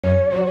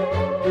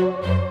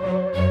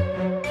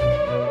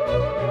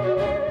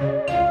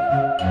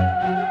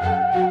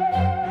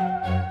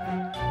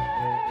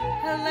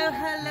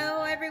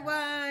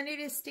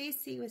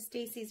Stacy with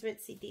Stacy's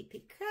Ritzy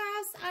DP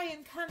Crafts. I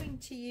am coming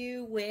to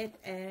you with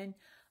an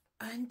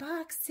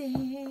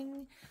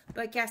unboxing.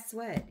 But guess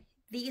what?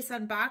 These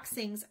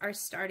unboxings are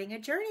starting a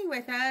journey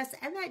with us,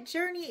 and that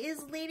journey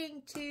is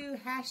leading to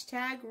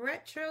hashtag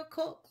Retro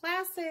Cult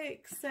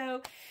Classics.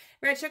 So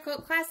Retro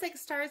Cult Classic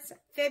starts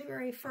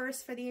February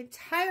 1st for the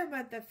entire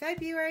month of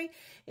February.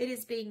 It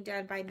is being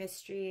done by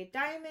Mystery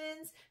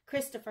Diamonds,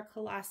 Christopher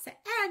Colassa,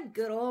 and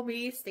good old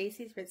me,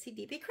 Stacy's Ritzy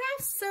DP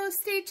Crafts. So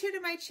stay tuned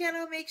to my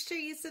channel. Make sure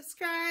you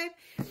subscribe,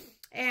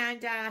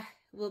 and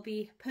we'll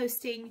be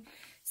posting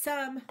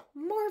some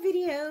more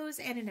videos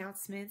and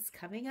announcements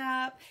coming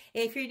up.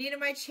 If you're new to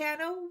my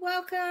channel,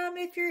 welcome.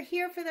 If you're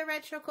here for the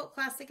Retro Cult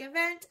Classic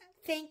event,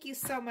 thank you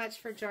so much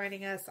for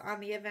joining us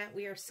on the event.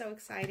 We are so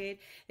excited.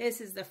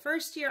 This is the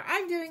first year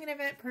I'm doing an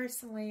event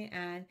personally,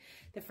 and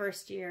the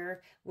first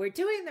year we're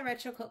doing the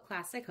Retro Cult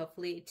Classic,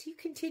 hopefully to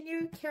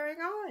continue carrying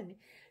on.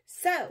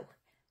 So,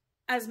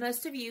 as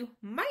most of you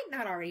might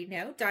not already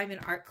know,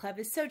 Diamond Art Club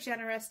is so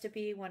generous to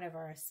be one of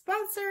our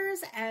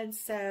sponsors, and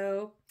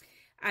so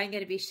I'm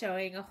going to be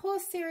showing a whole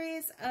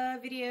series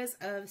of videos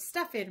of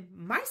stuff in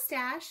my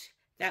stash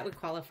that would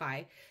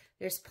qualify.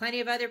 There's plenty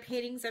of other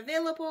paintings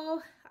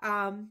available.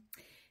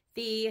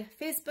 The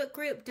Facebook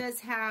group does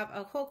have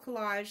a whole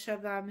collage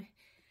of them,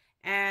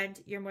 and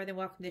you're more than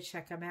welcome to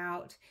check them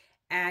out.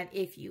 And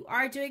if you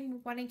are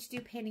wanting to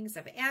do paintings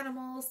of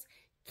animals,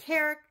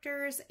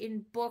 characters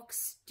in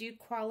books do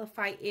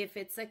qualify if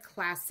it's a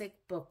classic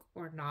book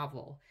or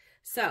novel.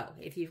 So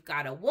if you've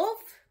got a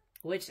wolf,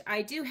 which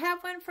I do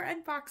have one for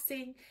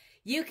unboxing,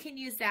 you can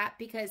use that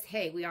because,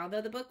 hey, we all know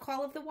the book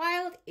Call of the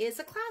Wild is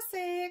a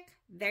classic.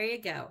 There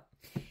you go.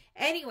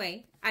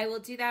 Anyway, I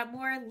will do that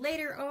more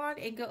later on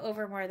and go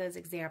over more of those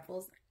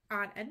examples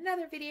on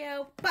another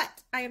video,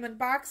 but I am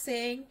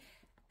unboxing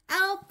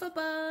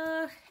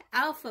Elphaba.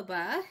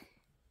 Elphaba.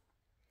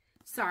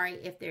 Sorry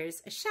if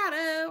there's a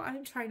shadow.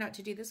 I'm trying not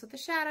to do this with a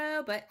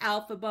shadow, but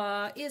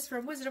Elphaba is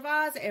from Wizard of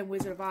Oz, and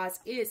Wizard of Oz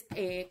is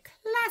a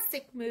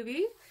classic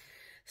movie.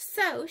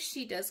 So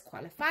she does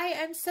qualify,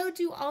 and so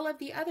do all of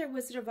the other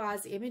Wizard of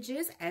Oz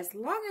images. As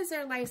long as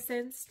they're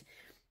licensed,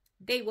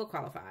 they will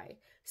qualify.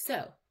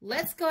 So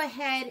let's go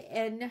ahead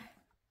and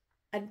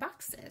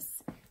unbox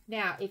this.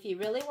 Now, if you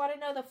really want to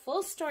know the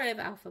full story of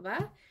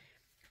Elphaba,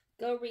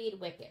 go read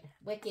Wicked.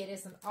 Wicked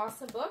is an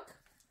awesome book,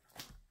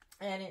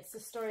 and it's the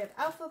story of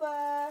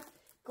Elphaba,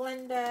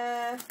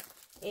 Glinda,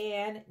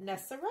 and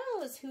Nessa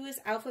Rose, who is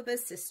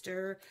Elphaba's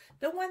sister,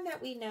 the one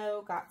that we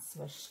know got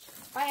smushed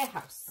by a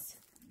house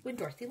when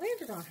Dorothy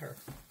landed on her.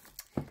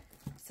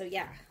 So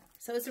yeah,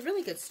 so it's a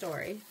really good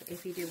story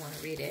if you do want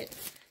to read it.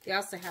 They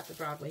also have the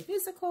Broadway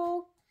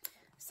musical.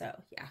 So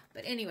yeah,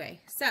 but anyway,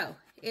 so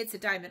it's a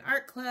Diamond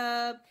Art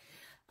Club.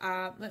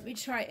 Let me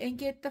try and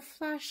get the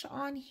flash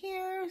on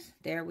here.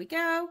 There we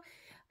go.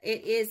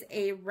 It is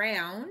a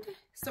round.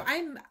 So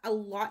I'm a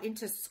lot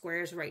into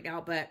squares right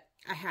now, but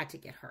I had to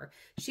get her.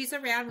 She's a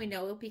round, we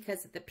know,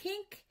 because of the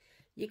pink.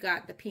 You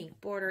got the pink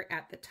border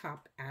at the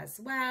top as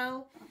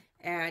well.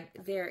 And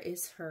there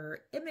is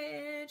her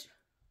image.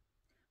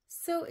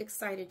 So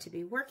excited to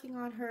be working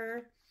on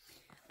her.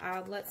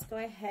 Let's go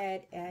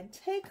ahead and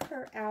take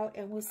her out,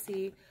 and we'll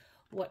see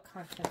what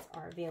contents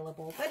are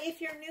available. But if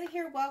you're new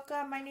here,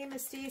 welcome. My name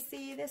is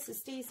Stacy. This is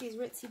Stacy's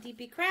Ritzy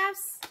DP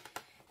Crafts.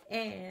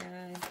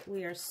 And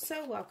we are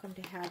so welcome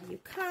to have you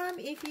come.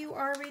 If you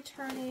are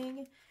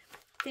returning,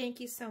 thank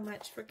you so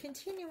much for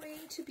continuing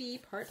to be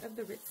part of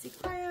the Ritzy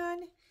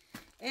clan.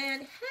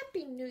 And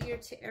Happy New Year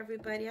to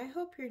everybody. I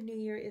hope your New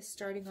Year is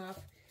starting off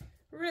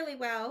really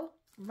well.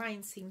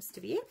 Mine seems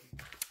to be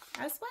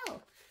as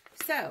well.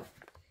 So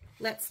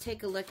let's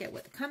take a look at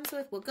what it comes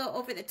with. We'll go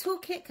over the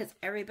toolkit because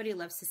everybody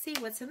loves to see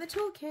what's in the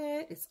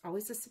toolkit. It's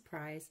always a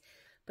surprise.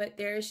 But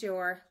there's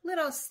your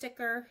little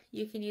sticker.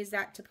 You can use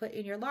that to put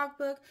in your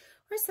logbook,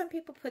 or some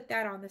people put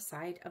that on the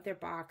side of their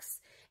box.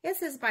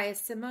 This is by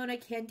Simona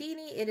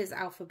Candini. It is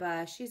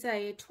Elphaba. She's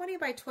a 20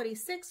 by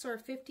 26 or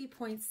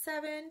 50.7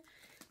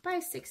 by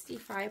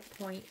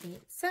 65.8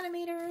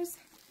 centimeters.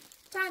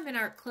 Diamond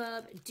Art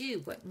Club,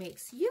 do what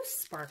makes you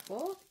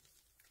sparkle.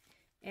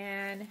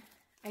 And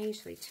I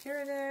usually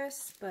tear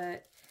this,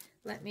 but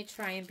let me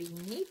try and be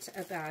neat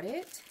about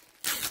it.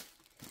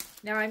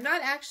 Now, I'm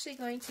not actually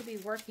going to be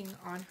working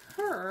on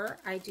her.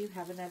 I do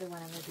have another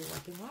one I'm going to be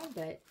working on,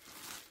 but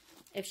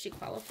if she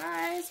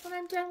qualifies when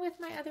I'm done with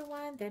my other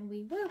one, then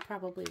we will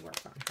probably work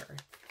on her.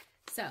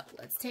 So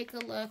let's take a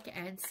look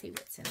and see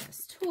what's in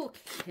this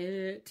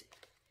toolkit.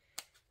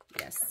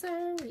 Yes,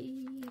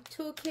 sorry.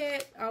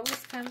 Toolkit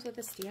always comes with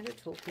a standard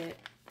toolkit.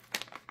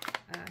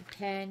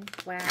 Pen,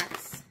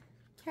 wax,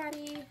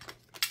 caddy,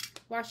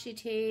 washi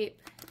tape,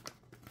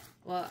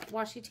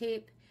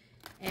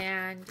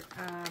 and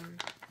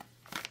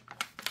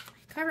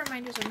cover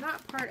minders are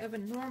not part of a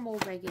normal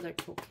regular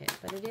toolkit,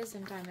 but it is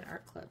in Diamond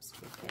Art Club's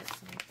toolkit.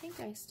 So I think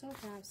I still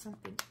have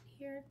something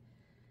here.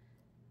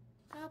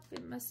 Oh,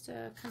 it must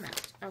have come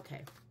out.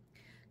 Okay,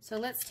 so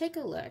let's take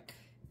a look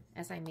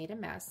as I made a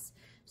mess.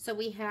 So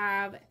we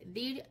have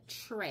the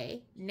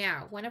tray.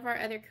 Now, one of our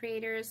other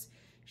creators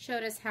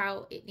showed us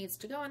how it needs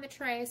to go on the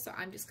tray, so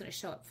I'm just going to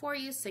show it for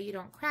you so you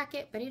don't crack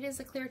it, but it is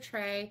a clear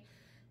tray,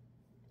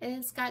 and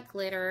it's got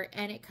glitter,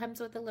 and it comes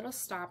with a little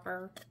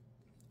stopper.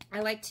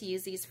 I like to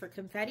use these for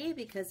confetti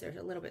because they're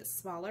a little bit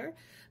smaller,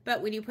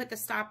 but when you put the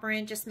stopper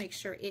in, just make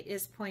sure it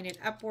is pointed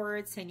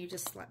upwards, and you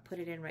just put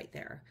it in right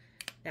there.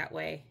 That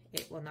way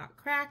it will not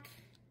crack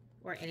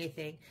or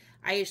anything.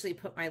 I usually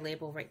put my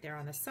label right there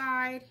on the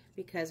side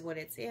because when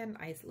it's in,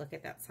 I look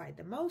at that side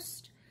the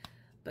most.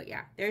 But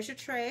yeah, there's your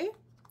tray.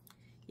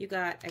 You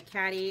got a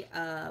caddy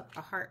of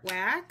a heart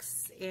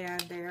wax,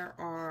 and there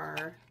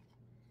are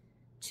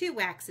 2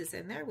 waxes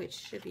in there, which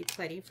should be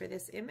plenty for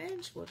this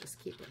image. We'll just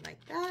keep it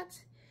like that.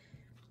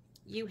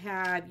 You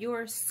have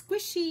your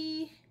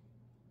squishy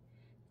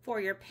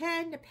for your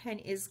pen. The pen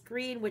is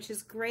green, which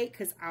is great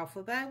because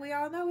Elphaba, we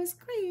all know, is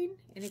green.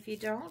 And if you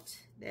don't,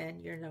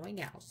 then you're knowing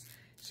now.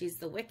 She's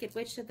the Wicked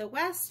Witch of the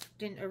West.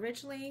 Wasn't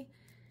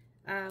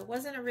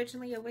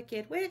originally a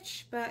Wicked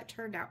Witch, but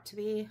turned out to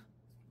be.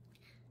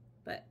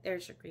 But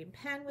there's your green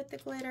pen with the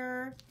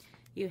glitter.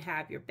 You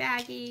have your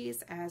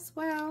baggies as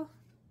well.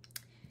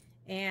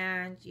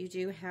 And you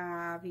do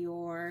have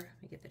your,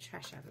 let me get the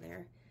trash out of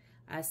there,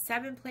 a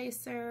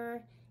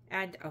 7-placer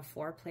and a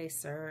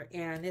 4-placer.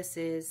 And this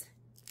is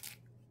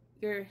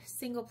your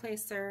single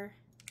placer.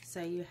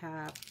 So you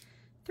have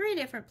 3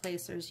 different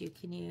placers you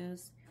can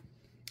use.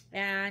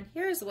 And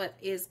here's what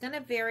is going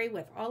to vary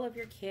with all of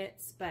your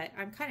kits, but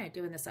I'm kind of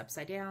doing this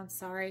upside down,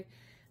 sorry.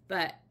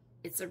 But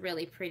it's a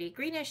really pretty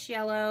greenish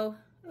yellow.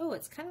 Oh,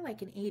 it's kind of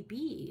like an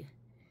AB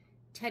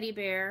teddy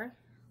bear.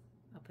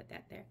 I'll put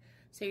that there.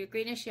 So your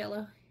greenish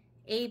yellow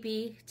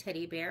AB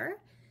teddy bear.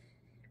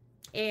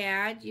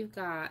 And you've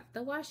got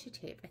the washi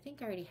tape. I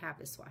think I already have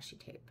this washi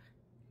tape.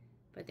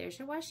 But there's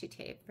your washi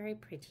tape. Very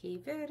pretty,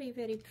 very,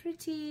 very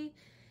pretty.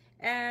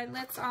 And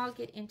let's all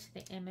get into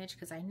the image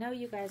because I know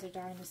you guys are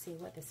dying to see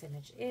what this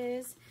image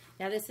is.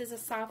 Now this is a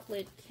soft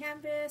lid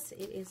canvas.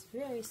 It is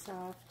very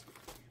soft.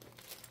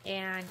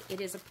 And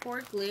it is a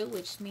poured glue,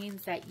 which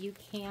means that you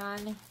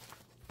can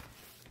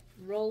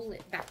roll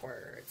it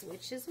backwards,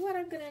 which is what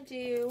I'm going to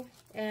do.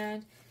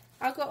 And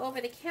I'll go over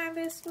the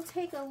canvas. We'll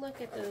take a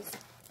look at those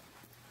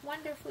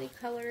wonderfully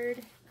colored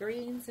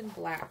greens and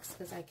blacks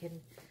because I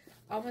can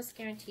almost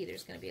guarantee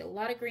there's going to be a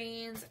lot of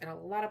greens and a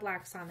lot of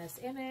blacks on this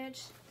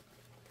image.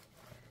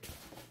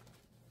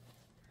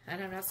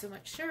 And I'm not so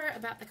much sure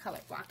about the color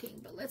blocking,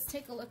 but let's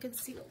take a look and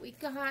see what we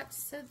got.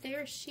 So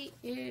there she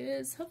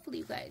is. Hopefully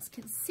you guys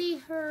can see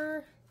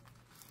her.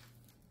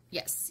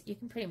 Yes, you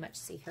can pretty much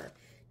see her.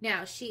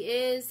 Now, she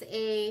is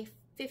a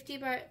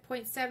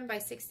 50.7 by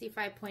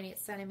 65.8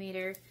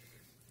 centimeter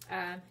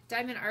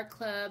Diamond Art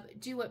Club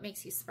Do What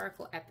Makes You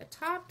Sparkle at the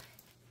top.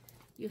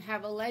 You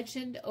have a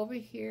legend over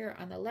here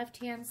on the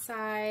left-hand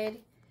side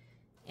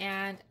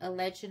and a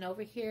legend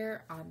over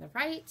here on the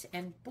right.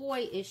 And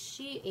boy, is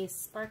she a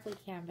sparkly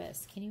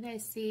canvas. Can you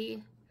guys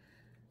see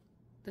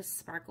the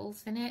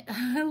sparkles in it?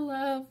 I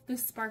love the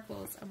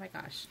sparkles. Oh my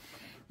gosh.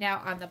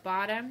 Now on the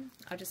bottom,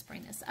 I'll just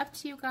bring this up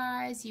to you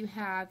guys. You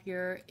have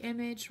your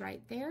image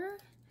right there.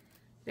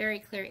 Very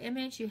clear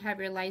image. You have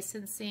your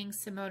licensing,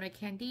 Simona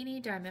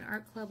Candini, Diamond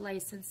Art Club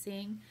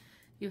licensing.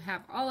 You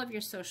have all of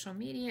your social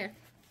media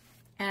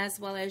as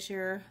well as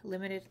your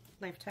limited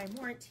lifetime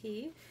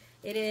warranty.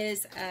 It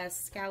is a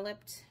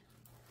scalloped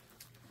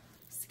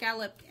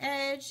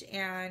edge,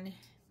 and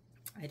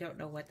I don't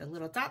know what the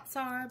little dots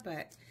are,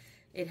 but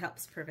it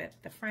helps prevent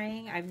the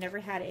fraying. I've never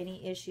had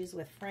any issues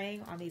with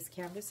fraying on these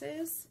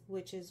canvases,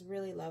 which is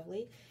really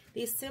lovely.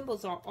 These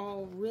symbols are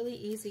all really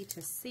easy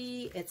to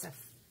see. It's a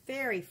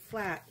very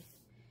flat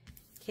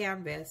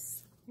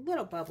canvas.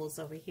 Little bubbles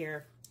over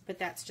here, but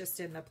that's just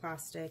in the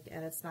plastic,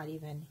 and it's not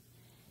even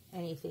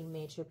anything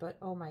major, but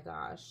oh my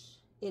gosh.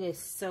 It is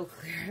so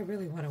clear. I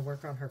really want to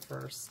work on her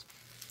first.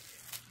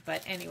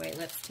 But anyway,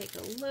 let's take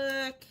a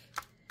look.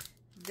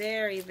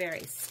 Very,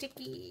 very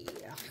sticky.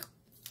 I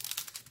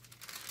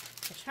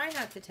try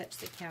not to touch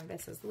the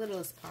canvas as little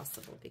as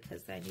possible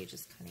because then you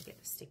just kind of get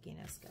the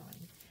stickiness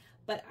going.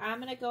 But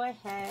I'm going to go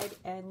ahead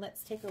and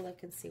let's take a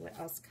look and see what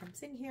else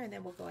comes in here, and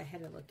then we'll go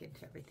ahead and look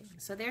into everything.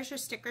 So there's your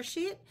sticker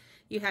sheet.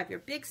 You have your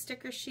big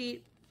sticker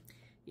sheet,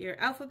 your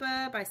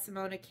Elphaba by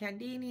Simona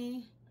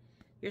Candini,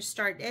 your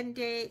start and end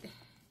date.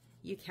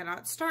 You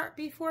cannot start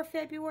before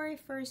February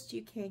 1st.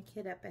 You can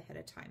kit up ahead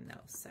of time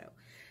though. So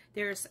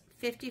there's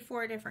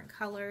 54 different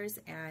colors,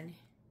 and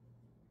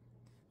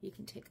you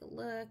can take a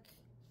look.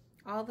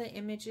 All the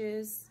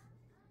images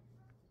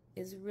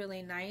is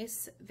really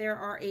nice. There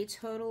are a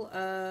total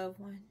of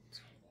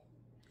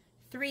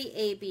 3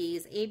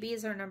 ABs.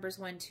 ABs are numbers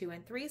 1, 2,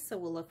 and 3, so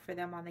we'll look for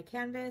them on the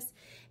canvas.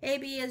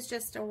 AB is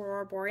just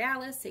Aurora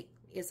Borealis. It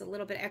is a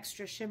little bit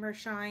extra shimmer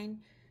shine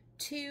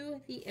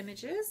to the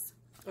images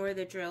or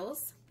the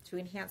drills to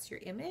enhance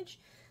your image.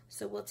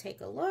 So we'll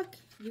take a look.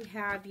 You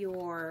have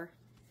your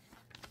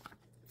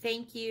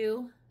thank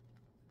you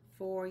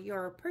for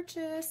your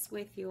purchase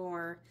with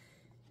your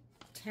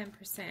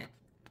 10%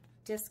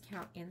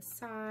 discount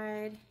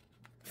inside.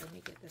 Let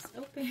me get this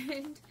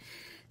opened.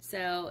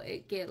 So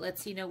it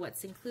lets you know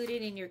what's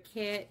included in your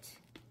kit.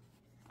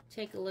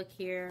 Take a look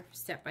here,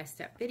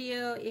 step-by-step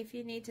video if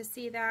you need to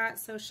see that.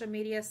 Social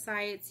media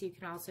sites, you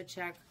can also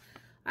check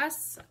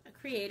us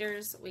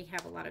creators. We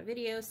have a lot of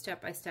videos,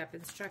 step-by-step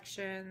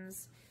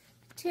instructions,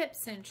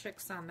 tips and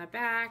tricks on the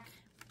back,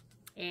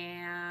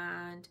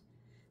 and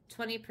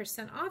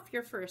 20% off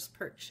your first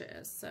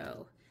purchase.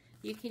 So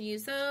you can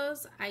use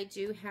those. I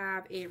do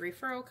have a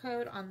referral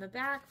code on the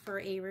back for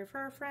a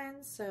refer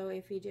friend. So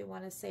if you do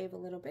want to save a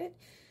little bit,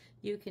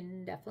 you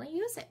can definitely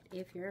use it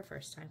if you're a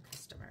first-time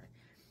customer.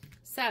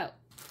 So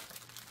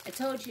I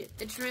told you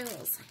the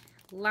drills.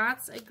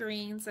 Lots of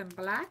greens and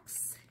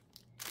blacks.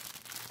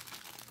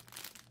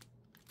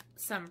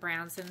 Some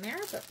browns in there,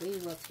 but we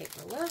will take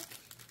a look.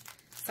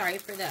 Sorry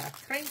for the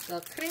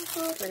crinkle,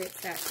 but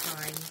it's that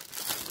time.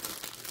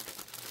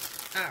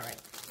 All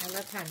right. I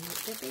love how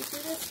neat that they do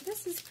this.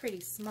 This is a pretty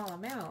small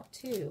amount,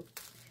 too.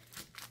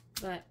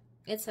 But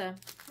it's a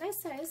nice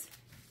size,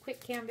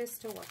 quick canvas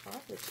to work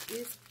off, which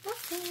is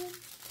awesome.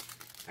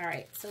 All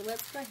right, so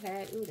let's go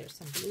ahead. Ooh, there's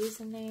some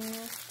blues in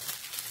there.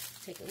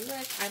 Take a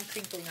look. I'm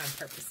crinkling on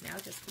purpose now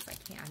just because I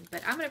can.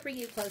 But I'm going to bring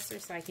you closer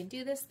so I can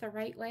do this the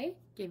right way.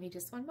 Give me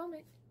just one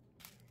moment.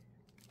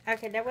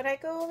 Okay, now when I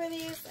go over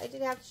these, I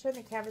did have to turn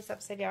the canvas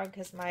upside down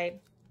because my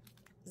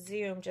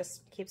zoom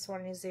just keeps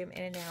wanting to zoom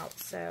in and out.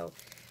 So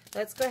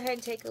let's go ahead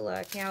and take a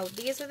look. Now,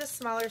 these are the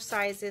smaller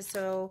sizes.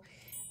 So,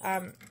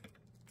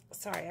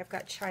 sorry, I've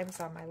got chimes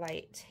on my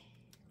light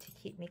to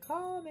keep me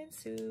calm and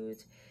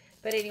soothed.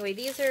 But anyway,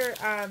 these are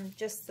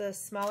just the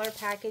smaller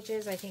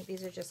packages. I think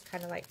these are just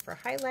kind of like for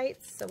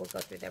highlights. So we'll go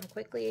through them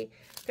quickly.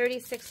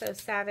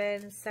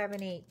 3607,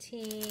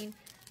 718,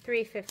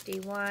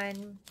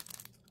 351,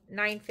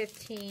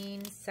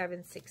 915,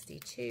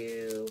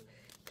 762,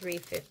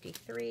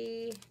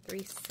 353,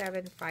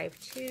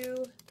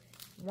 3752,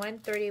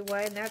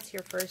 131. That's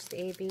your first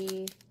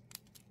AB.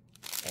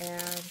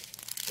 And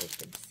you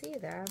can see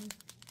them.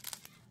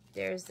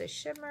 There's the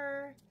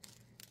shimmer.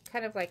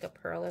 Kind of like a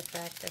pearl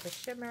effect of a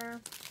shimmer.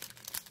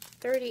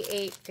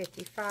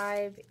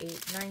 3855,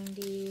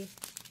 890,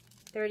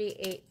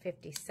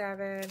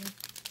 3857,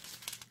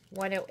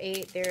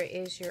 108. There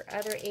is your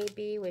other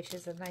AB, which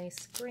is a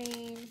nice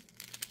green.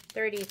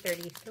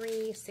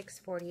 3033,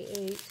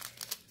 648,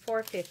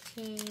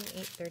 415,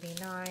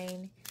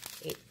 839,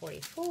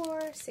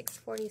 844,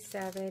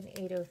 647,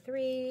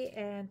 803,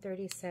 and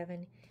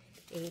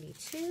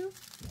 3782.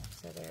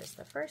 So there's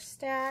the first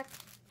stack.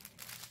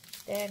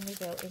 Then we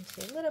go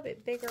into a little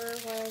bit bigger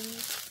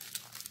ones.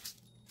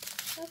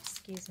 Oh,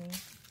 excuse me.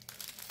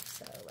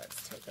 So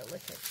let's take a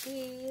look at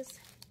these.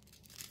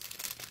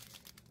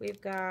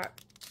 We've got,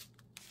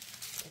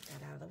 get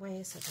that out of the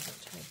way so I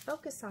don't try and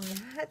focus on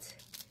that.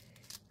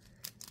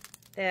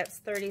 That's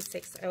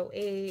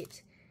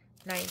 3608,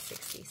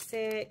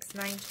 966,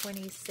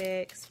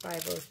 926,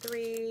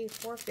 503,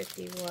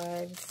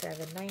 451,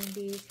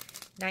 790,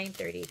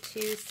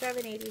 932,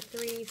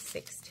 783,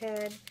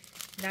 610,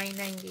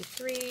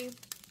 993,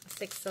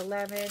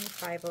 611,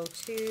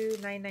 502,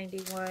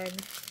 991,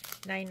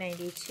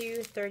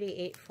 992,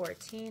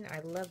 3814. I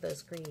love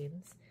those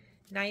greens.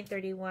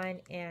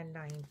 931 and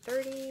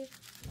 930.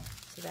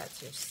 So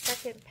that's your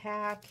second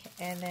pack.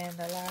 And then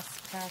the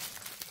last pack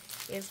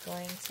is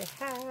going to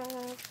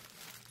have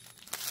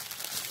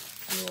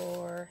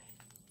your,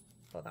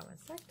 hold on one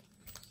sec.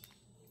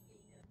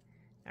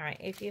 All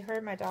right, if you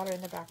heard my daughter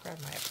in the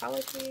background, my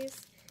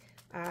apologies.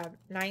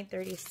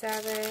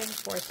 937,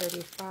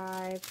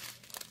 435,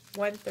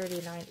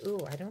 139.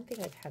 Ooh, I don't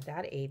think I've had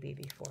that AB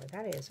before.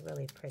 That is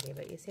really pretty,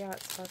 but you see how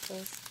it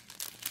sparkles?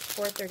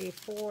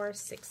 434,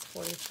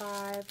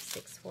 645,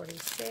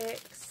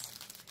 646,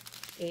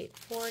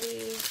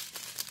 840,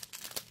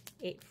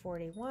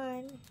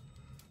 841,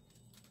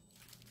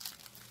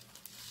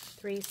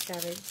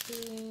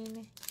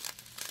 317,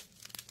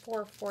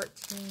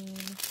 414,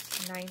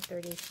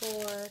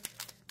 934,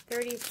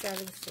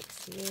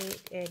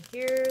 3768, and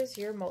here's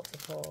your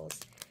multiples.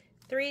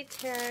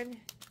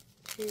 310,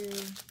 2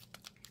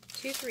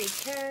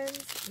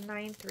 310s,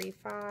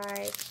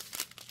 935,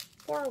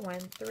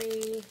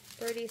 413,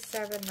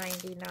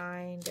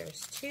 3799,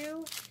 there's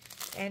 2,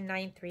 and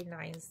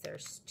 939s,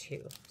 there's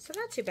 2. So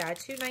not too bad.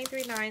 2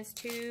 939s,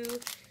 2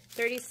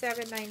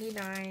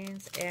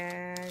 3799s,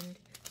 and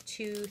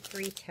 2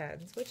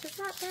 310s, which is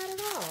not bad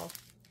at all.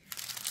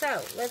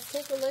 So let's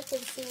take a look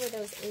and see where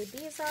those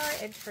ABs are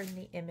and turn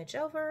the image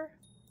over.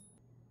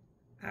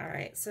 All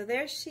right, so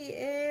there she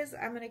is.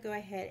 I'm gonna go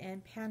ahead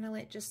and panel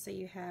it just so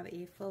you have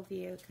a full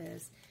view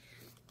because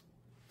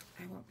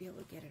I won't be able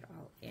to get it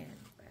all in,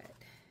 but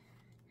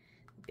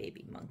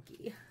baby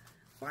monkey.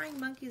 Flying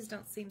monkeys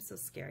don't seem so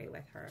scary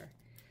with her.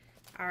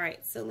 All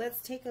right, so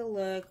let's take a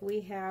look. We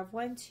have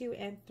 1, 2,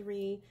 and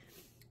 3.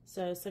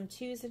 So some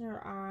 2s in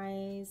her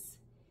eyes.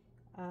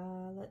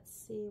 Let's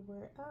see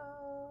where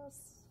else.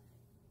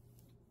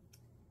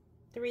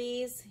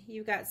 3s,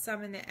 you got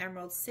some in the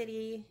Emerald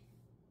City.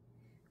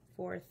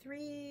 4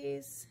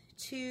 3s.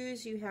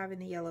 2s you have in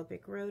the Yellow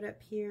Brick Road up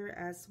here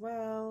as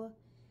well.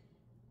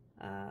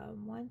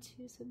 1,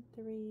 2s, and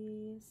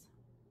 3s.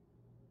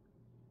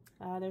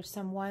 There's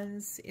some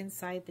 1s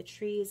inside the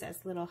trees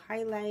as little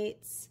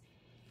highlights.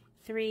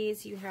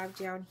 3s you have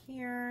down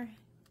here,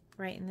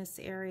 right in this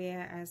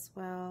area as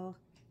well,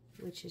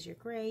 which is your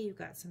gray. You've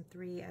got some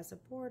 3 as a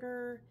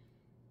border.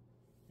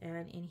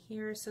 And in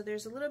here, so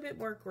there's a little bit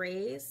more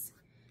grays.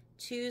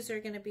 2s are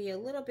going to be a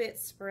little bit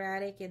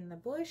sporadic in the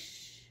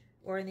bush,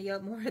 or in the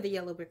more of the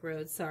yellow brick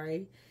road,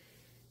 sorry.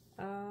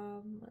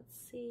 Let's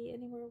see,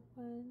 any more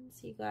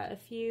 1s? You got a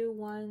few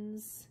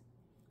 1s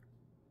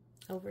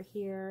over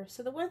here.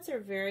 So the 1s are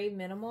very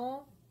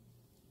minimal,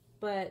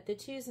 but the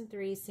 2s and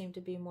 3s seem to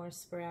be more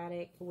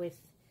sporadic with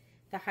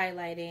the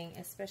highlighting,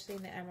 especially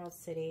in the Emerald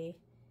City.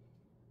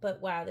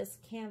 But wow, this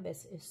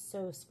canvas is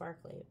so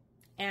sparkly.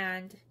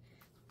 And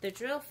the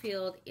drill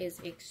field is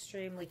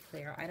extremely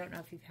clear. I don't know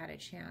if you've had a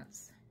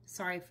chance.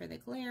 Sorry for the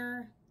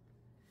glare,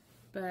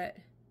 but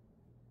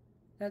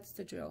that's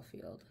the drill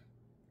field.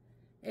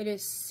 It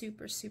is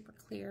super, super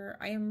clear.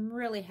 I am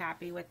really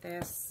happy with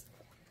this.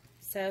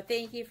 So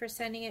thank you for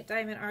sending it,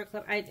 Diamond Art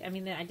Club. I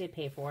mean, I did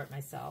pay for it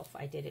myself.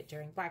 I did it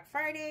during Black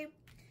Friday.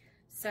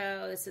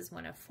 So this is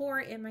one of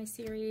 4 in my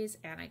series,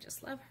 and I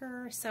just love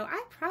her. So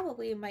I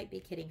probably might be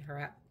kitting her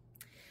up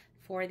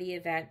for the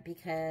event,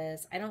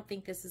 because I don't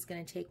think this is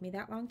going to take me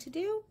that long to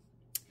do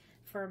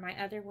for my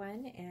other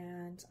one,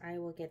 and I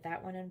will get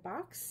that one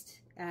unboxed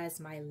as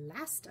my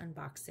last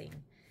unboxing.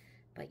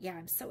 But yeah,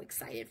 I'm so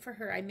excited for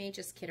her. I may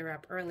just kit her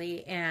up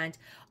early. And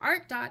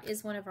Art Dot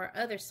is one of our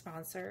other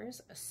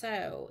sponsors.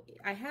 So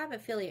I have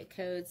affiliate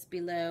codes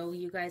below.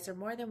 You guys are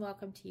more than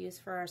welcome to use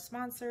for our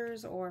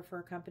sponsors or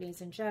for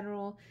companies in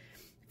general.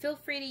 Feel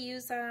free to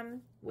use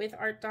them with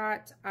Art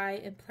Dot. I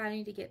am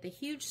planning to get the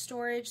huge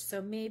storage,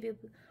 so maybe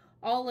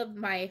all of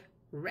my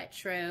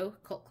retro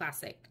cult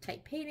classic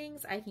type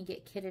paintings I can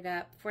get kitted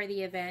up for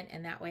the event,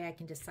 and that way I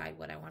can decide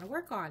what I want to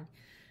work on.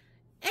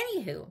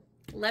 Anywho,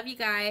 love you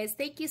guys.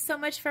 Thank you so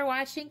much for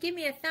watching. Give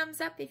me a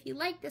thumbs up if you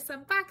like this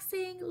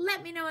unboxing.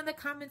 Let me know in the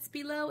comments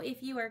below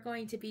if you are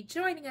going to be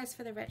joining us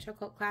for the Retro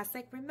Cult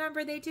Classic.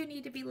 Remember, they do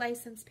need to be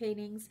licensed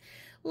paintings.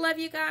 Love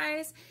you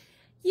guys.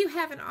 You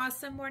have an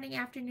awesome morning,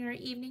 afternoon, or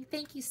evening.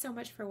 Thank you so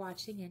much for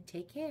watching, and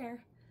take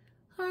care.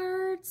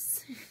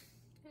 Hearts.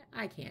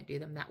 I can't do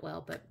them that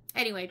well, but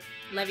anyway,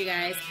 love you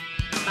guys.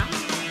 Bye.